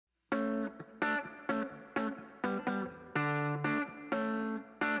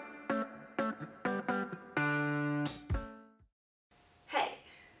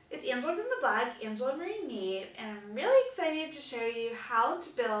it's Angela from the blog, Angela Marie Made, and I'm really excited to show you how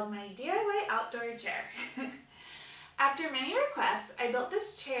to build my DIY outdoor chair. After many requests, I built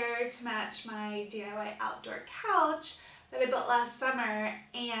this chair to match my DIY outdoor couch that I built last summer,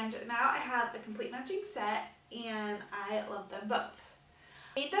 and now I have a complete matching set and I love them both.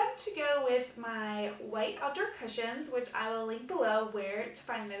 I made them to go with my white outdoor cushions, which I will link below where to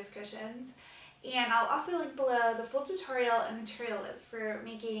find those cushions. And I'll also link below the full tutorial and material list for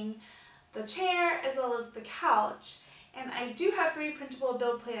making the chair as well as the couch. And I do have free printable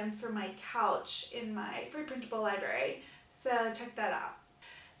build plans for my couch in my free printable library, so check that out.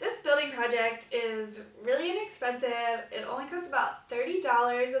 This building project is really inexpensive. It only costs about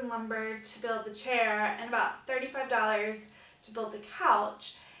 $30 in lumber to build the chair and about $35 to build the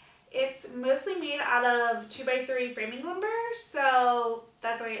couch. It's mostly made out of 2x3 framing lumber, so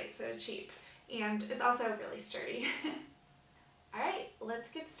that's why it's so cheap. And it's also really sturdy. Alright, let's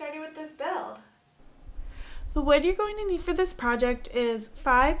get started with this build. The wood you're going to need for this project is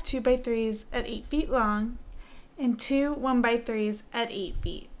 5 2x3s at 8 feet long and 2 1x3s at 8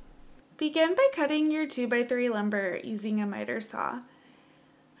 feet. Begin by cutting your 2x3 lumber using a miter saw.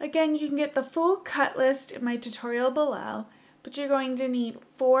 Again, you can get the full cut list in my tutorial below, but you're going to need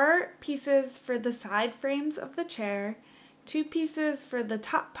 4 pieces for the side frames of the chair, 2 pieces for the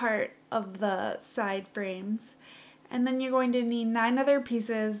top part of the side frames, and then you're going to need 9 other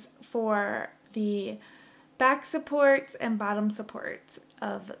pieces for the back supports and bottom supports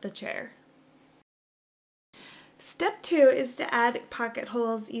of the chair. Step 2 is to add pocket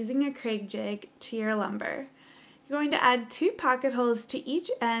holes using a Craig jig to your lumber. You're going to add 2 pocket holes to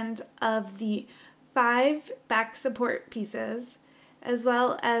each end of the 5 back support pieces, as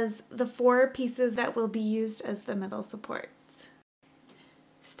well as the 4 pieces that will be used as the middle supports.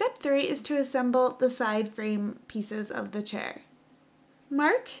 Step 3 is to assemble the side frame pieces of the chair.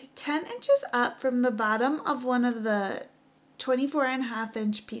 Mark 10 inches up from the bottom of one of the 24.5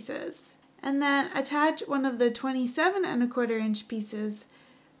 inch pieces, and then attach one of the 27.25 inch pieces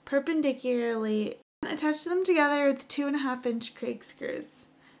perpendicularly and attach them together with 2.5 inch Craig screws.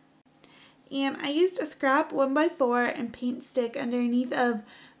 And I used a scrap 1x4 and paint stick underneath of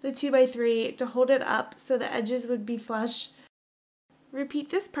the 2x3 to hold it up so the edges would be flush. Repeat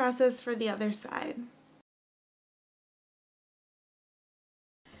this process for the other side.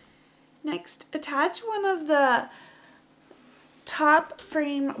 Next, attach one of the top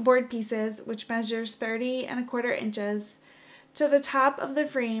frame board pieces, which measures 30.25 inches, to the top of the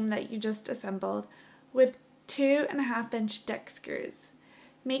frame that you just assembled with 2.5 inch deck screws.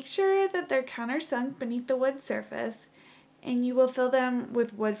 Make sure that they're countersunk beneath the wood surface, and you will fill them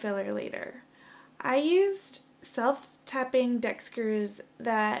with wood filler later. I used self-tapping deck screws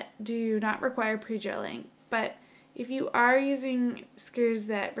that do not require pre-drilling, but if you are using screws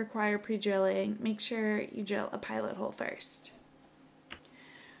that require pre-drilling, make sure you drill a pilot hole first.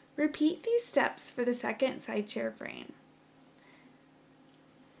 Repeat these steps for the second side chair frame.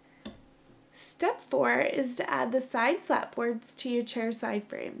 Step 4 is to add the side slat boards to your chair side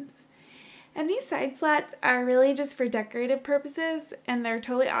frames. And these side slats are really just for decorative purposes, and they're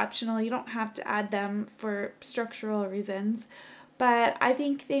totally optional. You don't have to add them for structural reasons, but I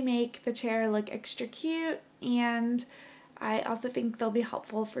think they make the chair look extra cute, and I also think they'll be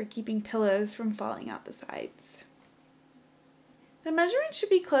helpful for keeping pillows from falling out the sides. The measurement should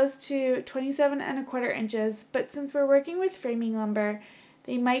be close to 27.25 inches, but since we're working with framing lumber,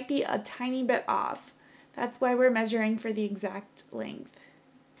 they might be a tiny bit off. That's why we're measuring for the exact length.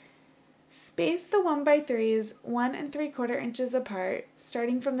 Space the 1x3s 1 3/4 inches apart,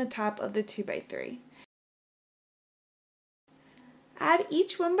 starting from the top of the 2x3. Add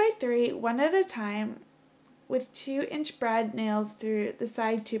each 1x3 one at a time with 2-inch brad nails through the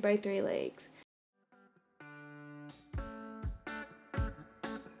side 2x3 legs.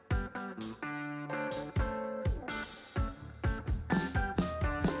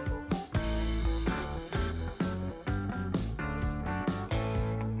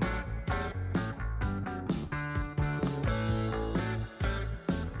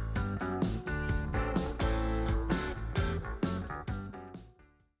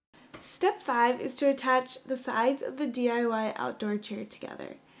 Step 5 is to attach the sides of the DIY outdoor chair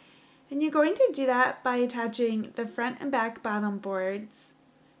together. And you're going to do that by attaching the front and back bottom boards.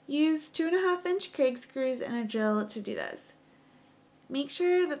 Use 2.5 inch Craig screws and a drill to do this. Make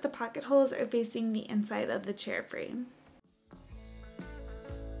sure that the pocket holes are facing the inside of the chair frame.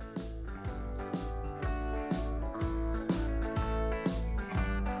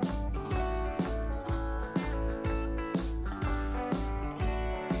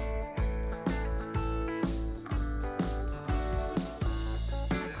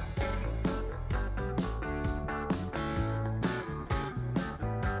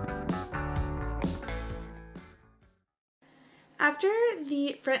 After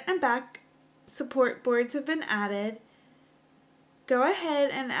the front and back support boards have been added, go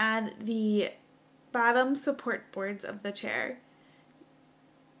ahead and add the bottom support boards of the chair.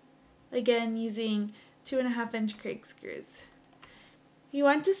 Again, using 2.5-inch Craig screws. You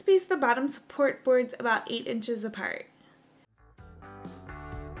want to space the bottom support boards about 8 inches apart.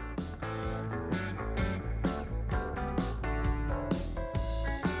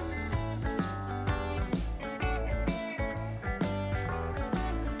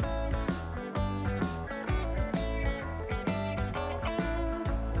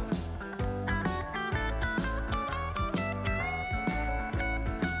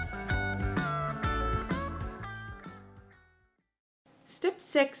 Step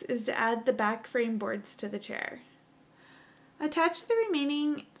 6 is to add the back frame boards to the chair. Attach the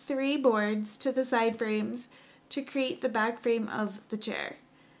remaining 3 boards to the side frames to create the back frame of the chair.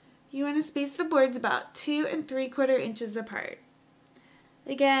 You want to space the boards about 2 3/4 inches apart.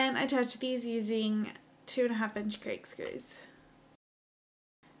 Again, attach these using 2.5-inch Craig screws.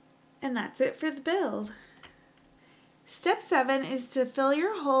 And that's it for the build. Step 7 is to fill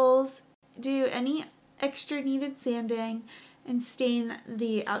your holes, do any extra needed sanding, and stain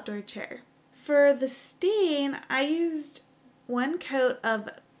the outdoor chair. For the stain, I used 1 coat of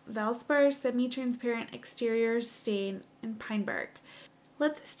Valspar semi-transparent exterior stain in pine bark.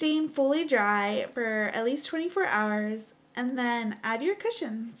 Let the stain fully dry for at least 24 hours and then add your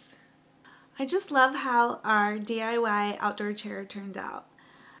cushions. I just love how our DIY outdoor chair turned out.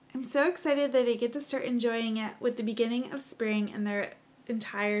 I'm so excited that I get to start enjoying it with the beginning of spring and the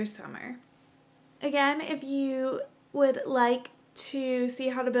entire summer. Again, if you would like to see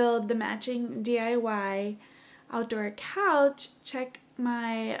how to build the matching DIY outdoor couch, check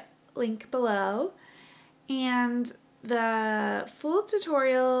my link below. And the full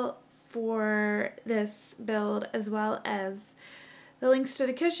tutorial for this build, as well as the links to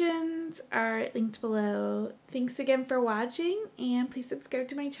the cushions, are linked below. Thanks again for watching, and please subscribe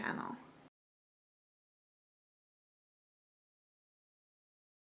to my channel.